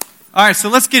All right, so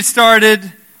let's get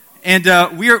started. And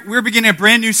we're beginning a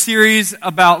brand new series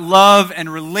about love and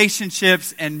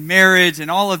relationships and marriage and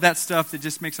all of that stuff that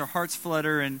just makes our hearts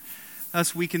flutter and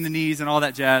us weak in the knees and all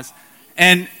that jazz.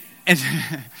 And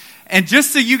and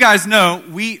just so you guys know,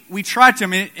 we try to, I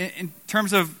mean, in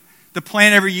terms of the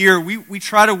plan every year, we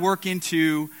try to work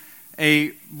into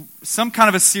some kind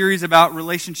of a series about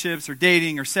relationships or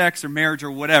dating or sex or marriage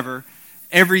or whatever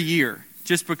every year.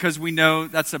 Just because we know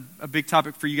that's a big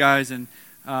topic for you guys, and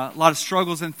a lot of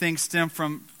struggles and things stem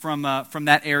from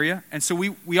that area. And so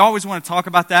we always want to talk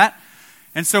about that.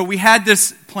 And so we had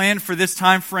this plan for this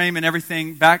time frame and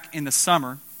everything back in the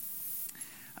summer.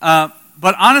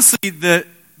 But honestly,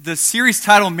 the series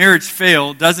title "Marriage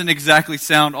Fail" doesn't exactly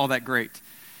sound all that great,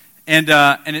 and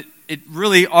it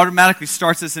really automatically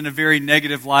starts us in a very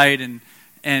negative light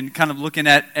and kind of looking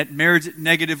at marriage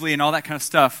negatively and all that kind of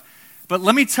stuff. But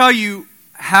let me tell you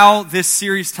how this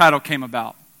series title came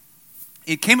about.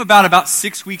 It came about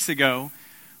 6 weeks ago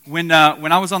when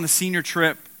I was on the senior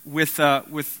trip with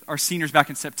our seniors back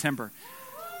in September.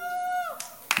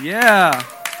 Yeah.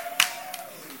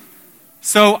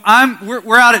 So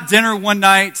we're out at dinner one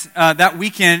night that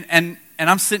weekend, and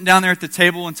I'm sitting down there at the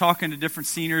table and talking to different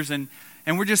seniors, and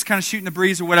we're just kind of shooting the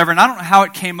breeze or whatever. And I don't know how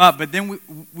it came up, but then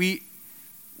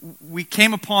we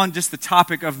came upon just the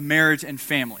topic of marriage and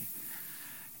family.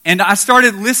 And I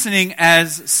started listening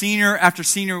as senior after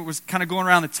senior was kind of going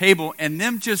around the table and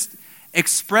them just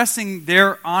expressing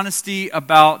their honesty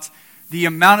about the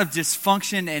amount of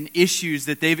dysfunction and issues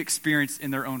that they've experienced in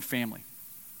their own family.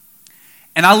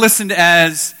 And I listened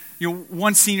as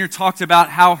one senior talked about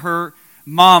how her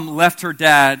mom left her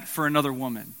dad for another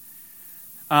woman.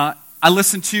 I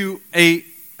listened to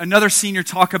another senior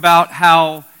talk about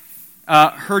how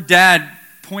her dad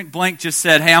point blank just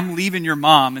said, "Hey, I'm leaving your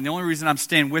mom, and the only reason I'm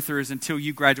staying with her is until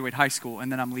you graduate high school,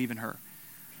 and then I'm leaving her."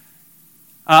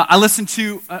 I listened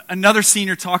to another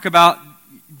senior talk about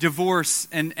divorce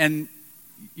and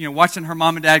watching her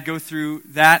mom and dad go through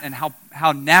that and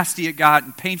how nasty it got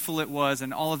and painful it was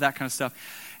and all of that kind of stuff.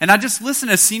 And I just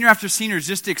listened as senior after senior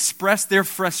just express their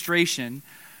frustration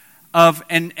of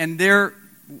and their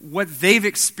what they've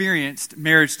experienced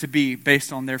marriage to be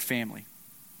based on their family.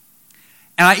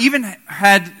 And I even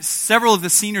had several of the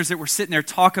seniors that were sitting there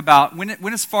talk about,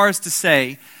 went as far as to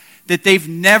say that they've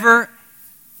never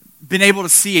been able to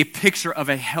see a picture of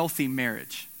a healthy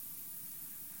marriage.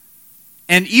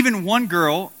 And even one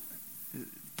girl,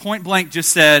 point blank,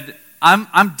 just said,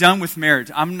 I'm done with marriage.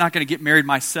 I'm not going to get married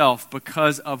myself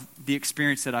because of the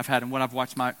experience that I've had and what I've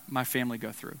watched my family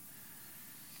go through.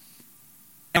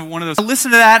 And one of those, I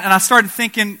listened to that and I started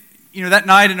thinking, that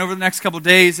night and over the next couple of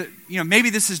days, maybe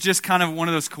this is just kind of one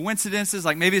of those coincidences.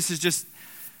 Like maybe this is just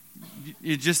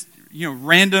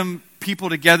random people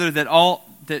together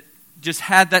that just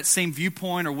had that same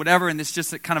viewpoint or whatever, and it's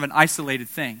just kind of an isolated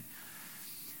thing.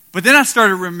 But then I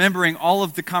started remembering all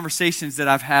of the conversations that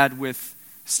I've had with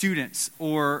students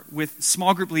or with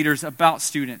small group leaders about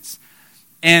students,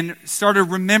 and started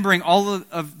remembering all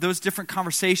of those different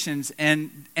conversations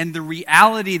and the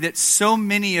reality that so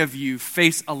many of you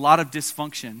face a lot of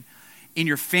dysfunction in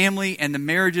your family and the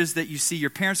marriages that you see your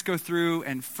parents go through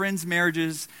and friends'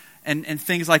 marriages and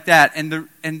things like that. And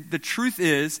the truth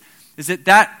is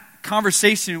that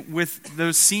conversation with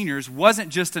those seniors wasn't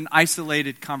just an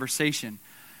isolated conversation,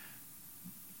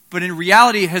 but in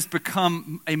reality it has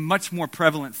become a much more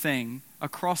prevalent thing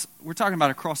across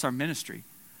our ministry.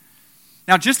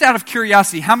 Now, just out of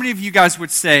curiosity, how many of you guys would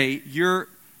say your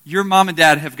mom and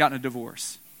dad have gotten a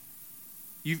divorce?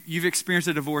 You've experienced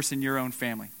a divorce in your own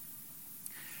family.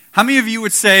 How many of you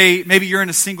would say maybe you're in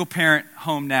a single parent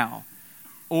home now?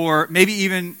 Or maybe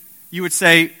even you would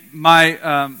say,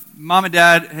 my mom and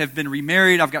dad have been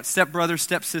remarried, I've got stepbrothers,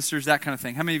 stepsisters, that kind of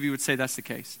thing. How many of you would say that's the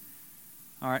case?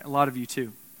 All right, a lot of you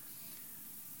too.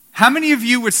 How many of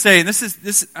you would say, and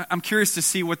this I'm curious to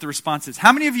see what the response is.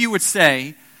 How many of you would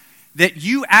say that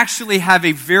you actually have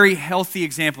a very healthy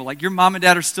example? Like your mom and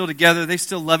dad are still together, they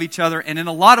still love each other, and in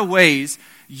a lot of ways,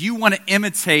 you want to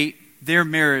imitate their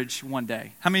marriage one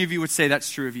day. How many of you would say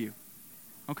that's true of you?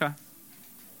 Okay.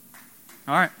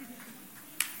 All right.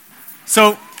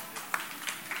 So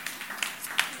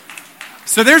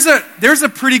there's a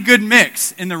pretty good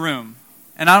mix in the room.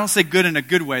 And I don't say good in a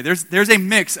good way. There's a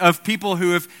mix of people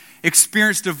who have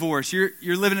experienced divorce.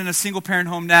 You're living in a single parent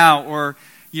home now, or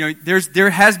there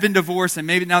has been divorce, and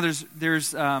maybe now there's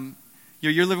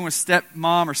you're living with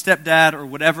stepmom or stepdad or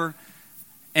whatever,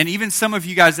 and even some of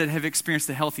you guys that have experienced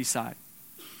the healthy side.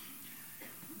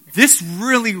 This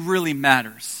really, really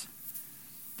matters.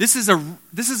 this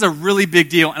is a really big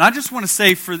deal. And I just want to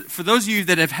say, for those of you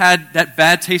that have had that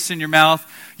bad taste in your mouth,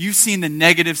 you've seen the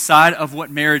negative side of what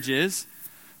marriage is.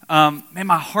 Man,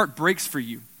 my heart breaks for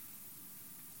you.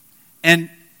 And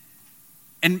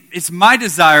it's my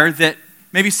desire that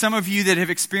maybe some of you that have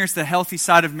experienced the healthy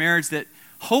side of marriage, that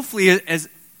hopefully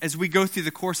as we go through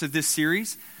the course of this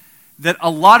series, that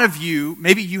a lot of you,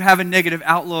 maybe you have a negative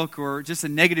outlook or just a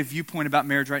negative viewpoint about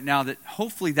marriage right now, that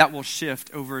hopefully that will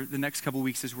shift over the next couple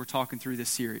weeks as we're talking through this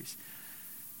series.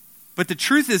 But the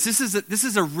truth is, this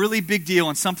is a really big deal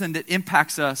and something that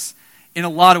impacts us in a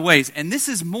lot of ways. And this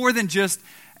is more than just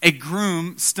a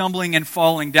groom stumbling and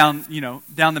falling down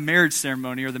the marriage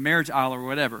ceremony or the marriage aisle or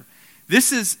whatever.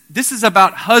 This is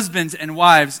about husbands and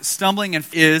wives stumbling, and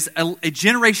is a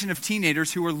generation of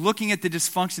teenagers who are looking at the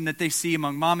dysfunction that they see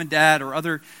among mom and dad or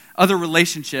other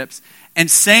relationships and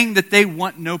saying that they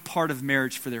want no part of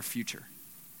marriage for their future.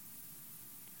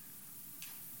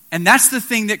 And that's the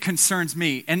thing that concerns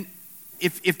me. And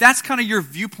if that's kind of your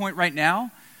viewpoint right now,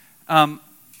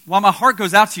 while my heart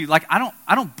goes out to you, like I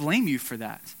don't blame you for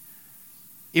that.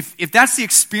 If that's the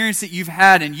experience that you've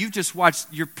had and you've just watched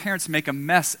your parents make a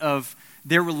mess of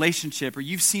their relationship, or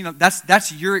you've seen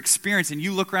that's your experience, and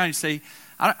you look around and you say,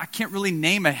 I can't really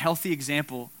name a healthy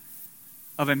example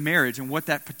of a marriage and what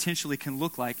that potentially can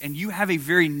look like, and you have a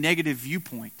very negative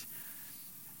viewpoint,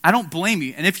 I don't blame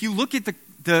you. And if you look at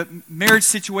the marriage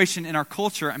situation in our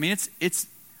culture, I mean,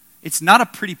 it's not a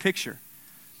pretty picture.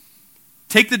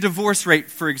 Take the divorce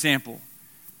rate, for example.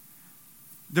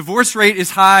 Divorce rate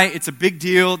is high. It's a big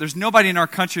deal. There's nobody in our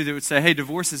country that would say, hey,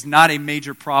 divorce is not a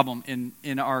major problem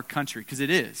in our country, because it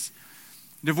is.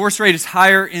 Divorce rate is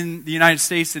higher in the United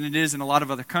States than it is in a lot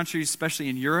of other countries, especially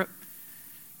in Europe.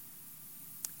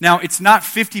 Now, it's not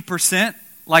 50%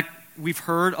 like we've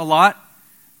heard a lot.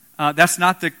 That's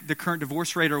not the current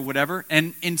divorce rate or whatever.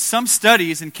 And in some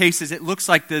studies and cases, it looks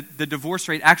like the divorce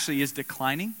rate actually is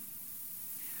declining.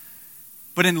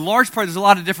 But in large part, there's a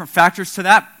lot of different factors to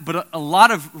that. But a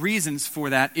lot of reasons for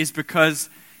that is because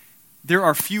there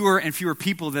are fewer and fewer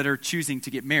people that are choosing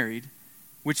to get married,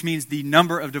 which means the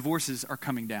number of divorces are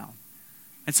coming down.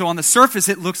 And so on the surface,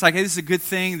 it looks like, hey, this is a good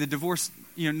thing. The divorce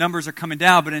numbers are coming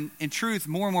down. But in truth,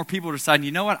 more and more people are deciding,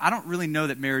 you know what? I don't really know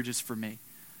that marriage is for me.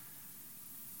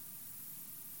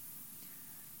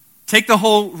 Take the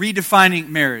whole redefining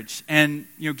marriage and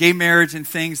gay marriage and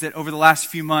things that over the last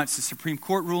few months the Supreme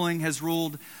Court ruling has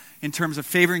ruled in terms of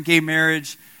favoring gay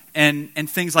marriage and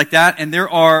things like that. And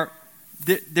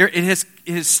it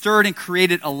has stirred and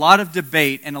created a lot of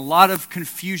debate and a lot of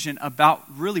confusion about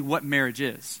really what marriage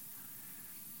is.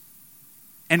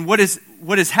 And what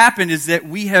has happened is that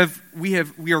we are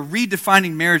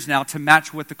redefining marriage now to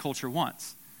match what the culture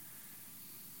wants.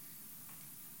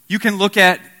 You can look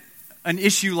at an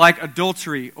issue like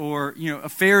adultery or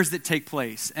affairs that take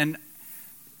place, and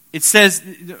it says,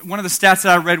 one of the stats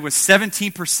that I read was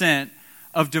 17%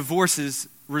 of divorces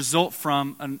result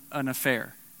from an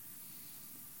affair.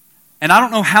 And I don't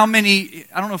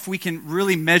know if we can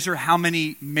really measure how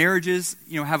many marriages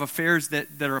have affairs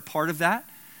that are a part of that.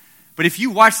 But if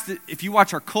you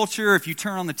watch our culture, if you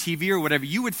turn on the TV or whatever,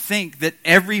 you would think that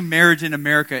every marriage in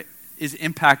America is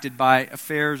impacted by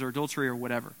affairs or adultery or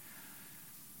whatever.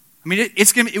 I mean,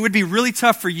 it would be really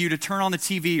tough for you to turn on the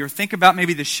TV or think about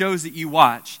maybe the shows that you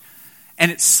watch.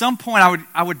 And at some point,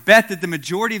 I would bet that the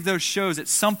majority of those shows at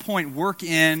some point work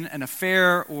in an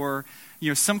affair or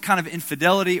some kind of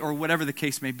infidelity or whatever the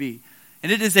case may be.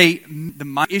 And it is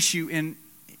the issue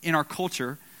in our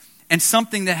culture, and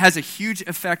something that has a huge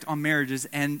effect on marriages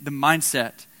and the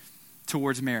mindset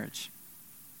towards marriage.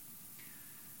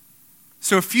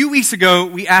 So a few weeks ago,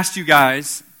 we asked you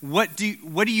guys, what do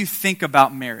you think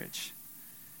about marriage?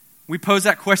 We posed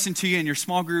that question to you in your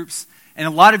small groups, and a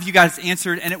lot of you guys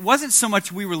answered, and it wasn't so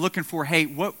much we were looking for, hey,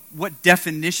 what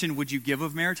definition would you give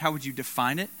of marriage? How would you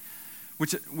define it?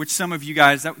 Which some of you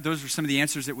guys, those were some of the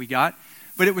answers that we got.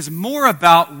 But it was more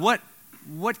about what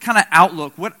kind of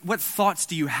outlook, what thoughts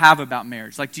do you have about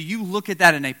marriage? Like, do you look at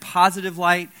that in a positive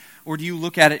light, or do you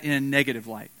look at it in a negative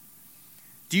light?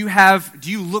 Do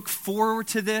you look forward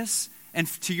to this and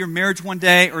to your marriage one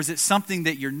day, or is it something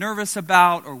that you're nervous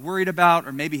about or worried about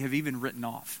or maybe have even written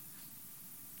off?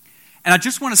 And I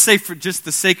just want to say, for just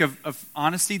the sake of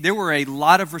honesty, there were a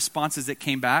lot of responses that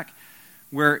came back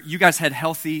where you guys had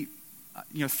healthy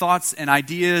thoughts and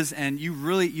ideas, and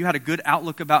you had a good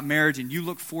outlook about marriage, and you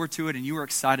looked forward to it, and you were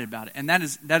excited about it. And that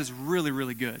is really,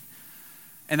 really good.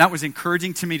 And that was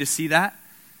encouraging to me to see that,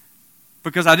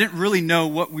 because I didn't really know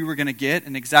what we were going to get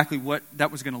and exactly what that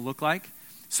was going to look like.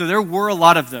 So there were a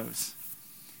lot of those.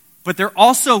 But there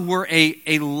also were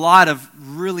a lot of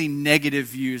really negative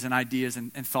views and ideas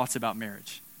and thoughts about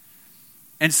marriage.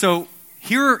 And so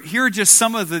here are just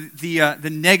some of the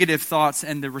negative thoughts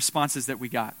and the responses that we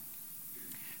got.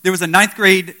 There was a 9th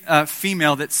grade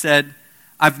female that said,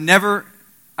 I never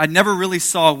really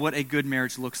saw what a good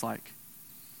marriage looks like.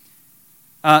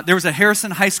 There was a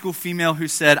Harrison High School female who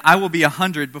said, I will be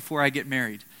 100 before I get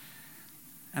married.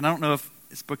 And I don't know if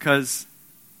it's because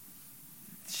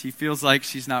she feels like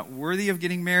she's not worthy of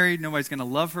getting married, nobody's going to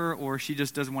love her, or she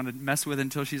just doesn't want to mess with it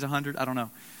until she's 100. I don't know.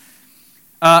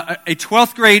 A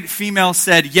 12th grade female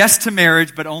said yes to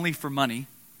marriage, but only for money.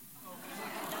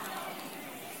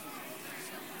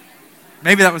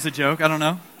 Maybe that was a joke. I don't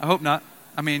know. I hope not.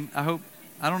 I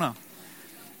don't know.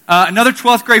 Another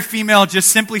 12th grade female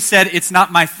just simply said, it's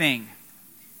not my thing.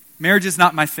 Marriage is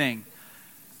not my thing.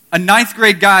 A 9th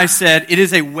grade guy said, it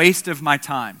is a waste of my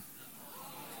time.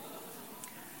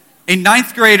 A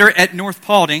 9th grader at North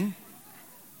Paulding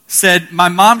said, my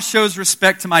mom shows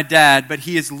respect to my dad, but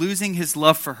he is losing his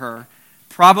love for her,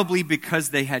 probably because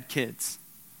they had kids.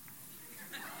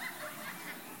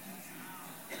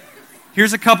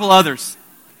 Here's a couple others.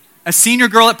 A senior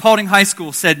girl at Paulding High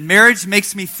School said, marriage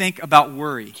makes me think about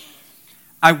worry.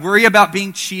 I worry about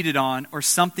being cheated on or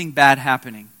something bad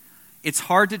happening. It's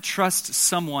hard to trust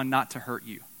someone not to hurt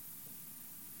you.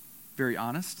 Very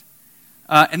honest.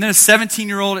 And then a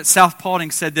 17-year-old at South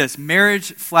Paulding said this,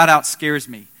 marriage flat out scares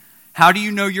me. How do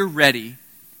you know you're ready?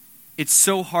 It's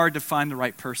so hard to find the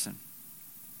right person.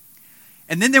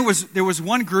 And then there was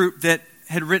one group that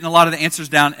had written a lot of the answers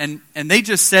down, and they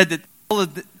just said that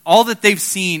all that they've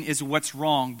seen is what's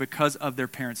wrong because of their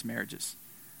parents' marriages.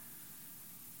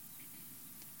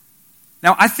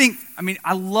 Now,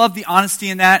 I love the honesty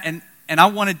in that, and I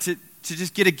wanted to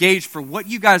just get a gauge for what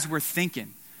you guys were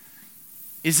thinking.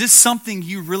 Is this something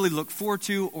you really look forward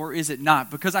to, or is it not?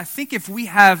 Because I think if we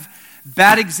have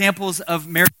bad examples of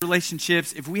marriage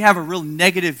relationships, if we have a real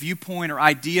negative viewpoint or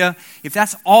idea, if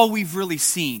that's all we've really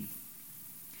seen,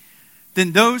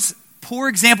 then those poor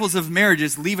examples of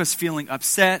marriages leave us feeling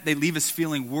upset, they leave us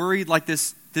feeling worried like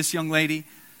this young lady,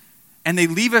 and they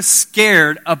leave us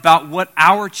scared about what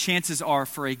our chances are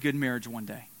for a good marriage one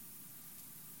day.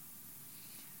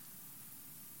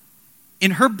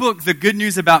 In her book, The Good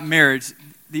News About Marriage,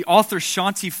 the author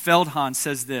Shaunti Feldhahn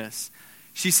says this.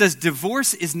 She says,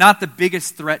 divorce is not the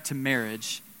biggest threat to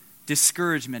marriage,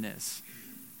 discouragement is.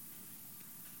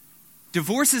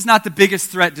 Divorce is not the biggest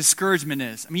threat, discouragement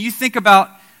is. I mean, you think about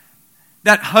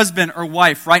that husband or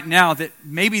wife right now that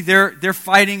maybe they're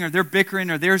fighting or they're bickering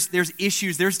or there's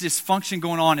issues, there's dysfunction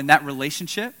going on in that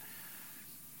relationship.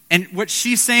 And what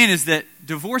she's saying is that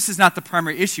divorce is not the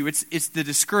primary issue. It's the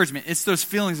discouragement. It's those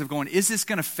feelings of going, is this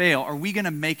going to fail? Are we going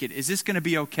to make it? Is this going to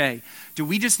be okay? Do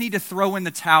we just need to throw in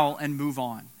the towel and move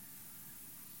on?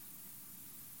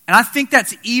 And I think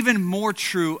that's even more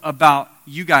true about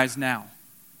you guys now.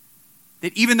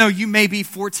 That even though you may be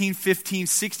 14, 15,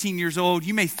 16 years old,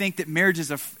 you may think that marriage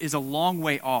is a long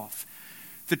way off.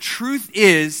 The truth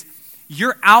is,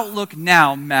 your outlook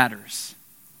now matters.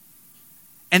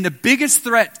 And the biggest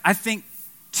threat, I think,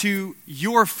 to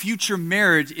your future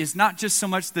marriage is not just so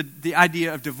much the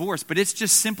idea of divorce, but it's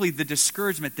just simply the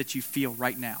discouragement that you feel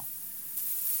right now.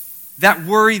 That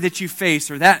worry that you face,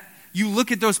 or that you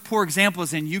look at those poor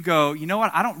examples and you go, you know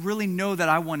what, I don't really know that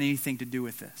I want anything to do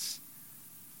with this.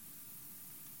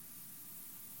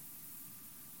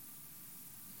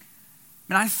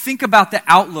 And I think about the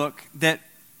outlook that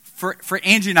for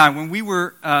Angie and I, when we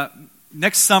were,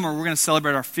 next summer, we're going to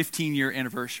celebrate our 15-year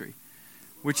anniversary,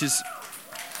 which is,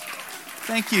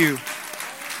 thank you.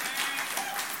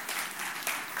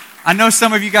 I know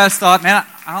some of you guys thought, man,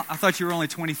 I thought you were only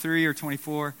 23 or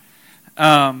 24.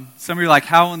 Some of you are like,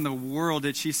 how in the world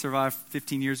did she survive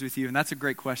 15 years with you? And that's a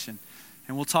great question.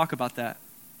 And we'll talk about that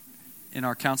in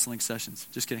our counseling sessions.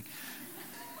 Just kidding.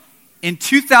 In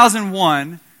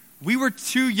 2001, we were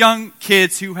two young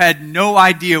kids who had no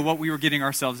idea what we were getting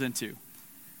ourselves into.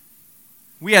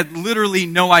 We had literally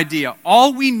no idea.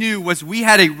 All we knew was we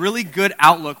had a really good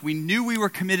outlook. We knew we were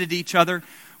committed to each other.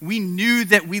 We knew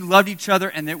that we loved each other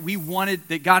and that we wanted,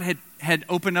 that God had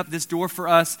opened up this door for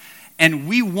us, and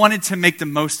we wanted to make the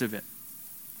most of it.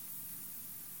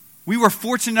 We were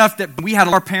fortunate enough that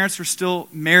our parents were still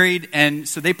married, and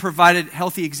so they provided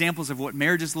healthy examples of what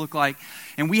marriages look like.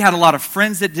 And we had a lot of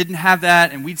friends that didn't have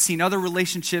that, and we'd seen other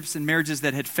relationships and marriages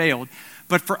that had failed.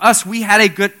 But for us, we had a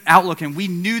good outlook, and we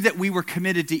knew that we were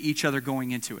committed to each other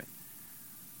going into it.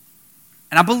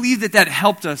 And I believe that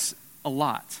helped us a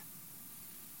lot.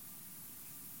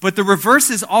 But the reverse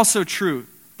is also true,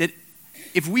 that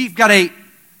if we've got a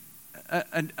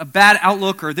a bad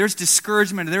outlook, or there's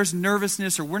discouragement, or there's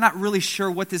nervousness, or we're not really sure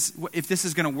if this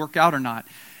is going to work out or not,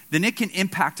 then it can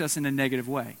impact us in a negative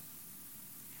way.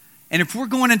 And if we're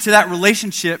going into that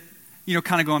relationship,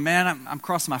 kind of going, man, I'm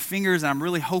crossing my fingers and I'm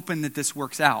really hoping that this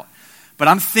works out. But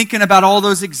I'm thinking about all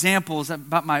those examples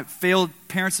about my failed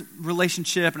parents'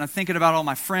 relationship, and I'm thinking about all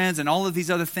my friends and all of these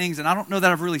other things, and I don't know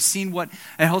that I've really seen what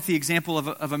a healthy example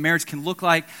of a marriage can look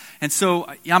like. And so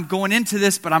I'm going into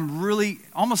this, but I'm really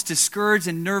almost discouraged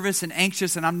and nervous and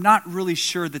anxious, and I'm not really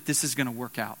sure that this is going to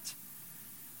work out.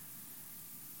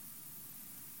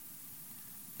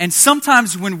 And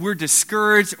sometimes when we're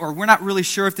discouraged or we're not really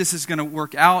sure if this is going to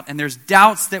work out, and there's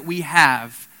doubts that we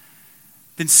have,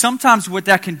 then sometimes what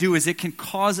that can do is it can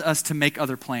cause us to make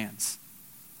other plans.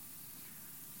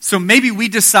 So maybe we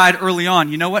decide early on,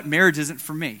 you know what, marriage isn't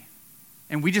for me.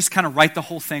 And we just kind of write the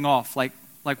whole thing off, like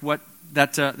what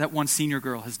that one senior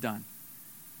girl has done.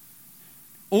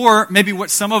 Or maybe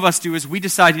what some of us do is we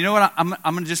decide, you know what,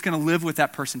 I'm just going to live with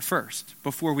that person first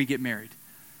before we get married.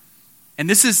 And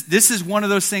this is one of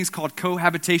those things called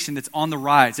cohabitation that's on the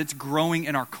rise. It's growing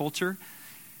in our culture.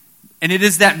 And it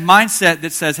is that mindset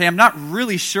that says, hey, I'm not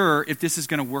really sure if this is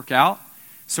going to work out,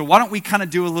 so why don't we kind of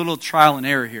do a little trial and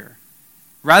error here?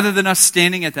 Rather than us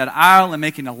standing at that aisle and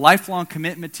making a lifelong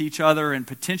commitment to each other and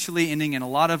potentially ending in a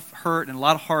lot of hurt and a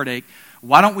lot of heartache,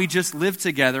 why don't we just live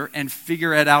together and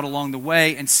figure it out along the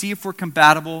way and see if we're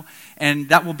compatible, and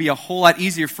that will be a whole lot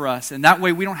easier for us. And that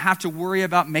way we don't have to worry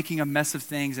about making a mess of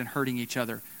things and hurting each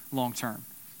other long term.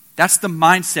 That's the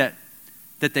mindset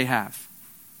that they have.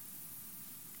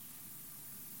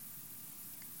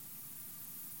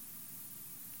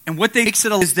 And what they makes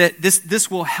it is that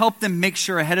this will help them make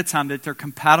sure ahead of time that they're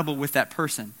compatible with that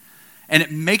person. And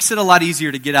it makes it a lot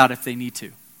easier to get out if they need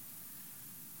to.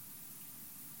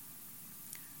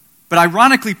 But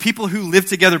ironically, people who live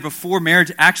together before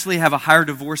marriage actually have a higher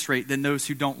divorce rate than those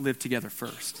who don't live together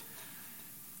first.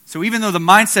 So even though the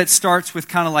mindset starts with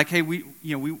kind of like, hey, we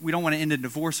don't want to end in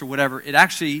divorce or whatever, it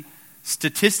actually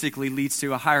statistically leads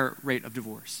to a higher rate of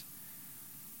divorce.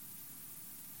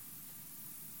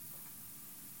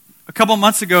 A couple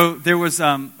months ago, there was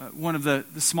one of the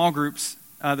small groups.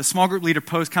 The small group leader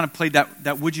kind of played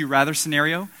that would you rather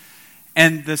scenario.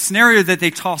 And the scenario that they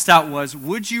tossed out was,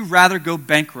 would you rather go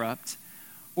bankrupt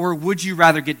or would you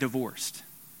rather get divorced?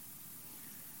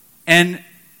 And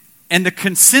the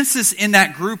consensus in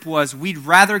that group was, we'd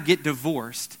rather get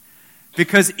divorced,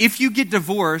 because if you get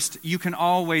divorced, you can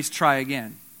always try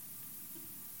again.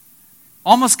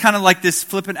 Almost kind of like this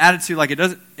flippant attitude, like it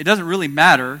doesn't really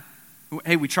matter.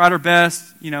 Hey, we tried our best,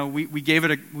 we gave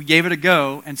it a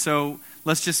go, and so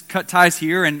let's just cut ties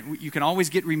here, and you can always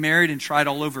get remarried and try it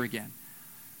all over again.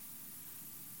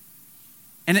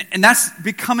 And that's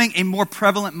becoming a more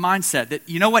prevalent mindset, that,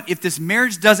 you know what, if this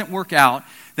marriage doesn't work out,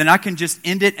 then I can just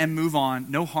end it and move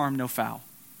on, no harm, no foul.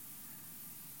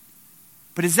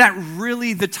 But is that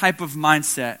really the type of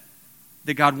mindset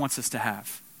that God wants us to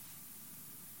have?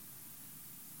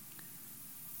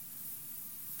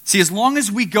 See, as long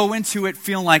as we go into it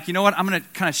feeling like, you know what, I'm going to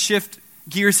kind of shift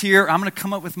gears here, I'm going to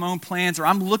come up with my own plans, or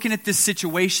I'm looking at this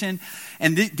situation,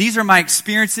 and these are my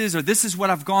experiences, or this is what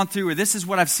I've gone through, or this is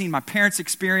what I've seen my parents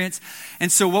experience.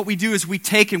 And so what we do is we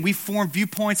take and we form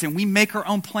viewpoints, and we make our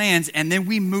own plans, and then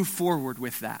we move forward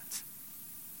with that.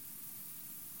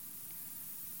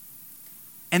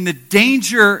 And the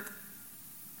danger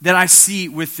that I see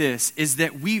with this is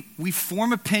that we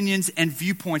form opinions and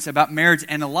viewpoints about marriage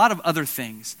and a lot of other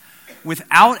things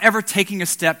without ever taking a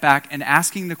step back and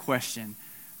asking the question,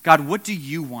 God, what do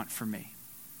you want for me?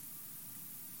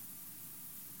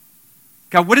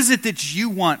 God, what is it that you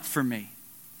want for me?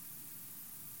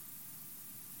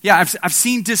 Yeah, I've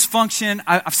seen dysfunction.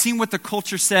 I've seen what the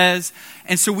culture says.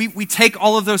 And so we take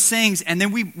all of those things, and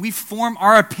then we form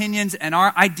our opinions and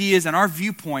our ideas and our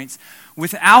viewpoints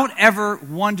without ever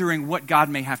wondering what God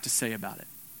may have to say about it.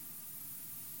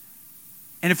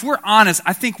 And if we're honest,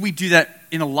 I think we do that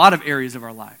in a lot of areas of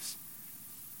our lives.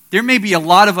 There may be a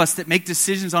lot of us that make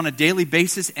decisions on a daily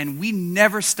basis, and we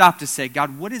never stop to say,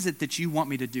 God, what is it that you want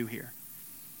me to do here?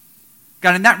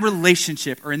 God, in that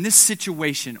relationship, or in this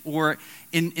situation, or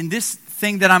in this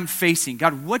thing that I'm facing,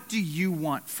 God, what do you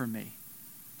want from me?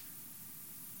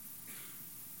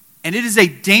 And it is a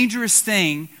dangerous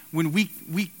thing when we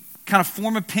kind of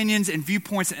form opinions and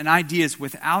viewpoints and ideas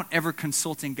without ever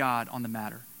consulting God on the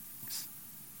matter.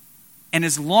 And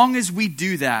as long as we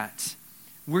do that,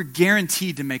 we're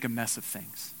guaranteed to make a mess of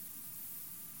things.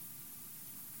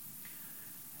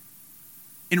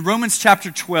 In Romans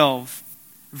chapter 12,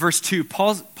 verse 2,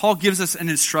 Paul gives us an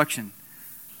instruction.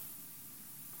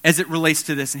 as it relates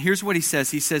to this. And here's what he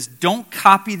says. He says, don't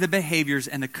copy the behaviors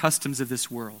and the customs of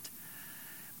this world,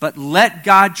 but let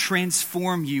God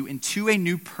transform you into a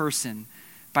new person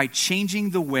by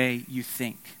changing the way you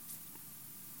think.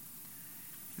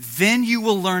 Then you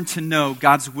will learn to know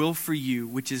God's will for you,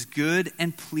 which is good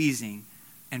and pleasing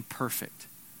and perfect.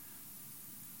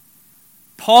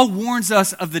 Paul warns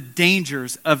us of the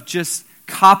dangers of just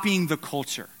copying the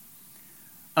culture,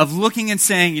 of looking and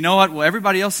saying, you know what, well,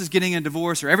 everybody else is getting a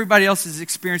divorce, or everybody else is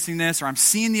experiencing this, or I'm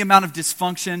seeing the amount of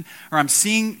dysfunction, or I'm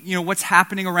seeing, what's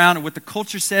happening around, or what the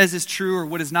culture says is true, or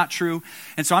what is not true.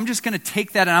 And so I'm just going to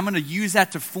take that and I'm going to use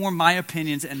that to form my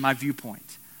opinions and my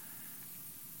viewpoint.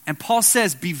 And Paul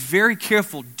says, be very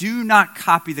careful. Do not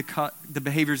copy the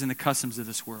behaviors and the customs of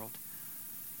this world.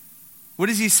 What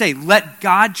does he say? Let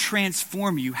God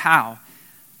transform you. How?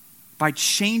 By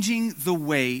changing the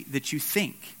way that you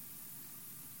think.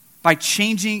 By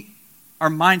changing our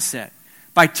mindset.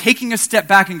 By taking a step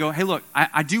back and go, hey, look,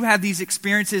 I do have these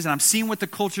experiences and I'm seeing what the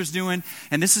culture's doing,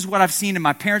 and this is what I've seen in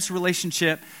my parents'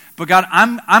 relationship. But God,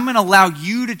 I'm going to allow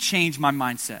you to change my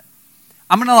mindset.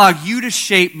 I'm going to allow you to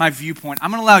shape my viewpoint.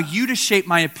 I'm going to allow you to shape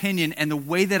my opinion and the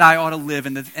way that I ought to live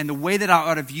and the way that I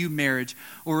ought to view marriage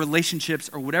or relationships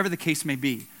or whatever the case may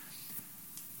be.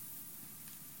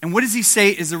 And what does he say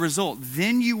is the result?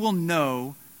 Then you will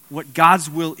know what God's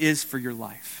will is for your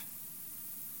life.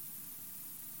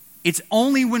 It's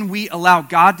only when we allow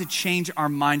God to change our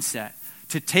mindset,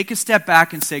 to take a step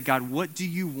back and say, God, what do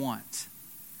you want?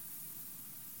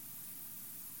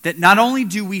 That not only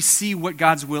do we see what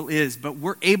God's will is, but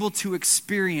we're able to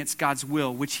experience God's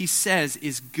will, which he says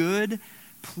is good,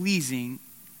 pleasing,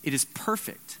 it is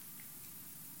perfect.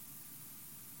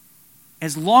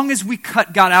 As long as we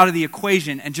cut God out of the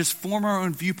equation and just form our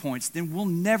own viewpoints, then we'll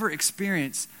never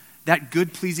experience that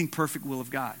good, pleasing, perfect will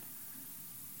of God.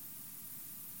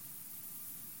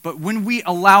 But when we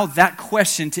allow that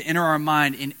question to enter our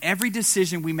mind in every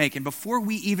decision we make, and before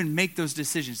we even make those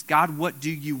decisions, God, what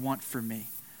do you want for me?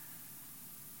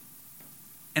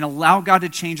 And allow God to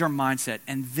change our mindset,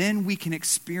 and then we can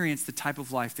experience the type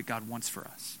of life that God wants for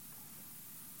us.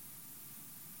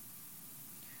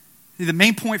 See, the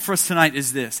main point for us tonight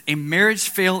is this: a marriage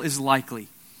fail is likely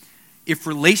if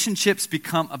relationships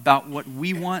become about what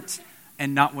we want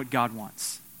and not what God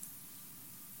wants.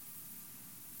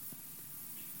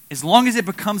 As long as it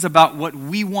becomes about what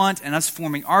we want and us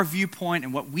forming our viewpoint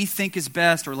and what we think is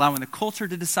best, or allowing the culture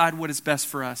to decide what is best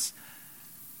for us,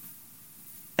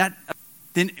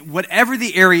 then whatever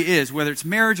the area is, whether it's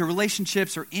marriage or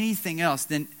relationships or anything else,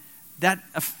 then that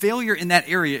a failure in that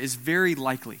area is very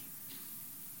likely.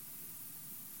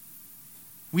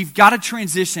 We've got to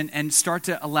transition and start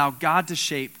to allow God to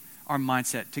shape our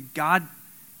mindset, to God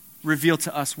reveal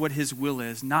to us what his will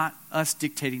is, not us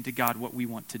dictating to God what we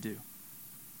want to do.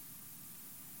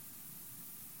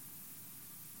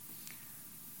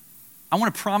 I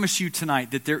want to promise you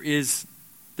tonight that there is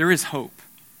hope.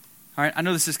 All right, I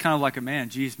know this is kind of like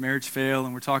marriage fail,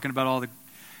 and we're talking about all the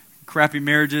crappy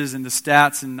marriages and the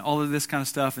stats and all of this kind of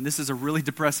stuff, and this is a really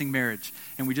depressing marriage,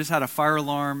 and we just had a fire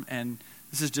alarm, and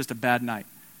this is just a bad night.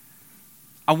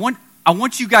 I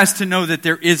want you guys to know that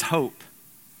there is hope.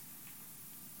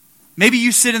 Maybe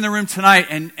you sit in the room tonight,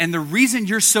 and the reason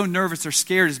you're so nervous or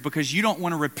scared is because you don't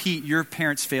want to repeat your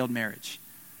parents' failed marriage.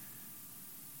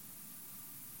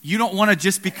 You don't want to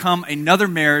just become another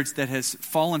marriage that has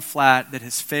fallen flat, that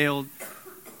has failed,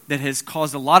 that has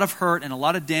caused a lot of hurt and a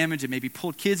lot of damage, and maybe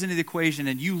pulled kids into the equation.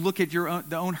 And you look at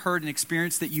the own hurt and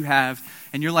experience that you have,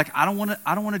 and you're like, I don't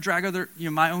want to drag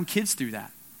my own kids through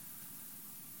that.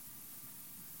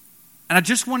 And I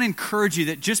just want to encourage you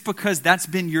that just because that's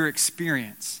been your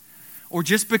experience, or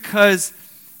just because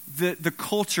the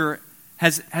culture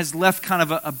has left kind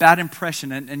of a bad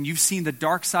impression, and you've seen the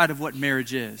dark side of what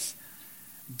marriage is,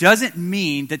 doesn't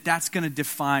mean that that's going to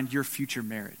define your future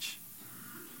marriage.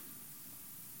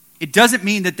 It doesn't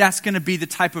mean that that's going to be the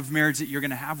type of marriage that you're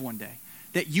going to have one day.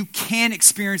 That you can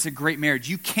experience a great marriage.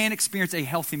 You can experience a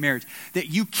healthy marriage. That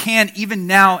you can, even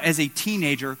now as a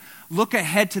teenager, look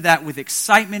ahead to that with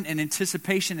excitement and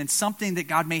anticipation and something that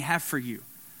God may have for you.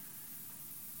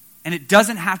 And it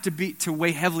doesn't have to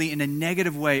weigh heavily in a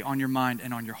negative way on your mind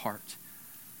and on your heart.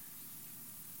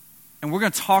 And we're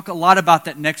going to talk a lot about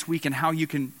that next week, and how you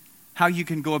can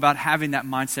go about having that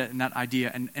mindset and that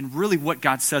idea, and really what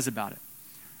God says about it.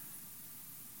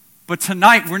 But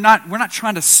tonight, we're not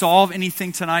trying to solve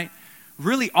anything tonight.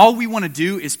 Really, all we want to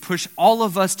do is push all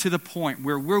of us to the point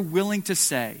where we're willing to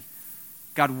say,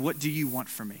 God, what do you want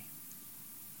for me?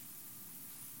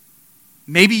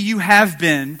 Maybe you have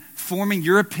been forming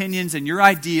your opinions and your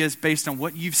ideas based on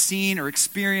what you've seen or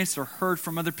experienced or heard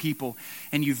from other people,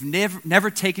 and you've never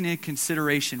taken into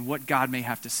consideration what God may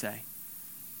have to say.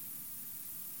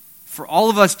 For all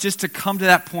of us just to come to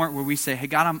that point where we say, hey,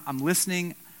 God, I'm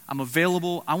listening, I'm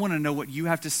available, I want to know what you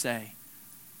have to say.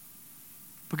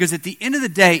 Because at the end of the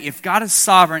day, if God is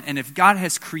sovereign and if God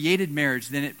has created marriage,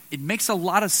 then it makes a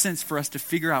lot of sense for us to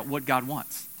figure out what God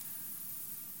wants.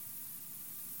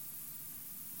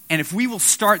 And if we will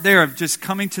start there of just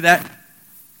coming to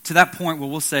that point where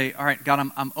we'll say, all right,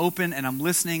 God, I'm open and I'm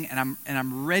listening and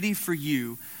I'm ready for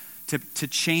you to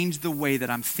change the way that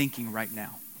I'm thinking right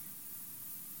now,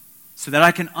 so that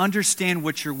I can understand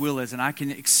what your will is and I can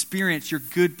experience your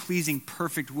good, pleasing,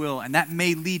 perfect will. And that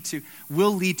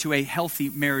will lead to a healthy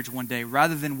marriage one day,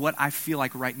 rather than what I feel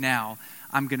like right now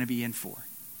I'm going to be in for.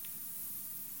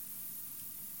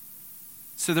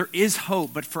 So there is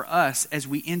hope, but for us, as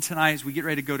we end tonight, as we get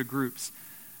ready to go to groups,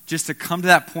 just to come to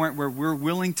that point where we're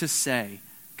willing to say,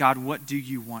 God, what do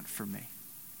you want from me?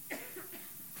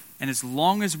 And as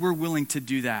long as we're willing to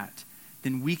do that,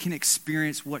 then we can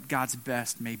experience what God's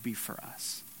best may be for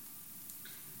us.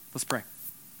 Let's pray.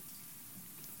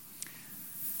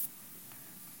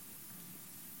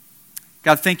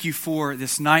 God, thank you for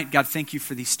this night. God, thank you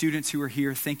for these students who are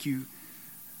here. Thank you,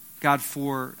 God,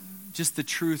 for just the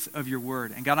truth of your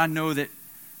word. And God, I know that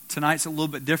tonight's a little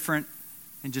bit different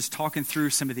in just talking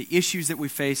through some of the issues that we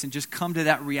face and just come to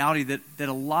that reality that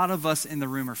a lot of us in the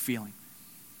room are feeling.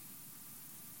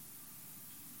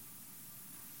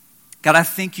 God, I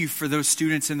thank you for those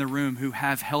students in the room who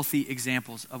have healthy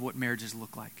examples of what marriages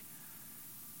look like.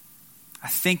 I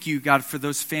thank you, God, for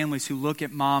those families who look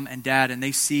at mom and dad and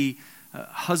they see a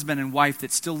husband and wife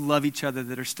that still love each other,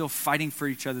 that are still fighting for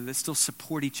each other, that still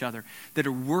support each other, that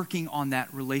are working on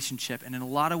that relationship and in a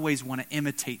lot of ways want to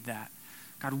imitate that.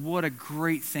 God, what a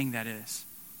great thing that is.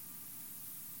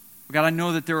 God, I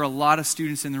know that there are a lot of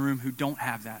students in the room who don't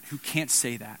have that, who can't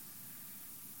say that.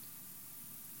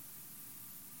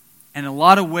 And in a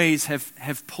lot of ways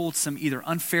have pulled some either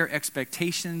unfair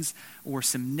expectations or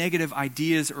some negative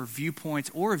ideas or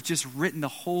viewpoints, or have just written the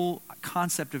whole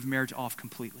concept of marriage off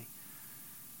completely.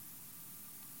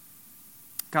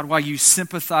 God, while you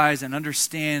sympathize and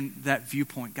understand that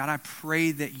viewpoint, God, I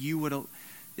pray that you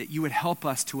would help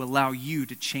us to allow you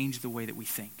to change the way that we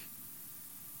think.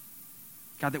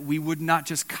 God, that we would not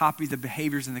just copy the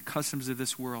behaviors and the customs of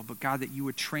this world, but God, that you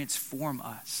would transform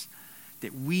us,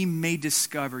 that we may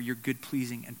discover your good,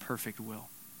 pleasing, and perfect will.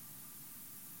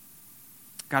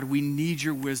 God, we need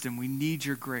your wisdom. We need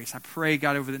your grace. I pray,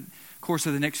 God, over the course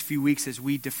of the next few weeks as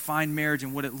we define marriage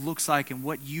and what it looks like and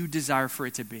what you desire for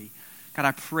it to be, God,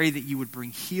 I pray that you would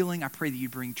bring healing. I pray that you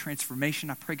bring transformation.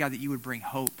 I pray, God, that you would bring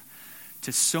hope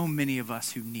to so many of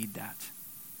us who need that.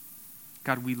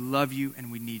 God, we love you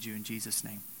and we need you in Jesus'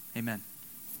 name. Amen.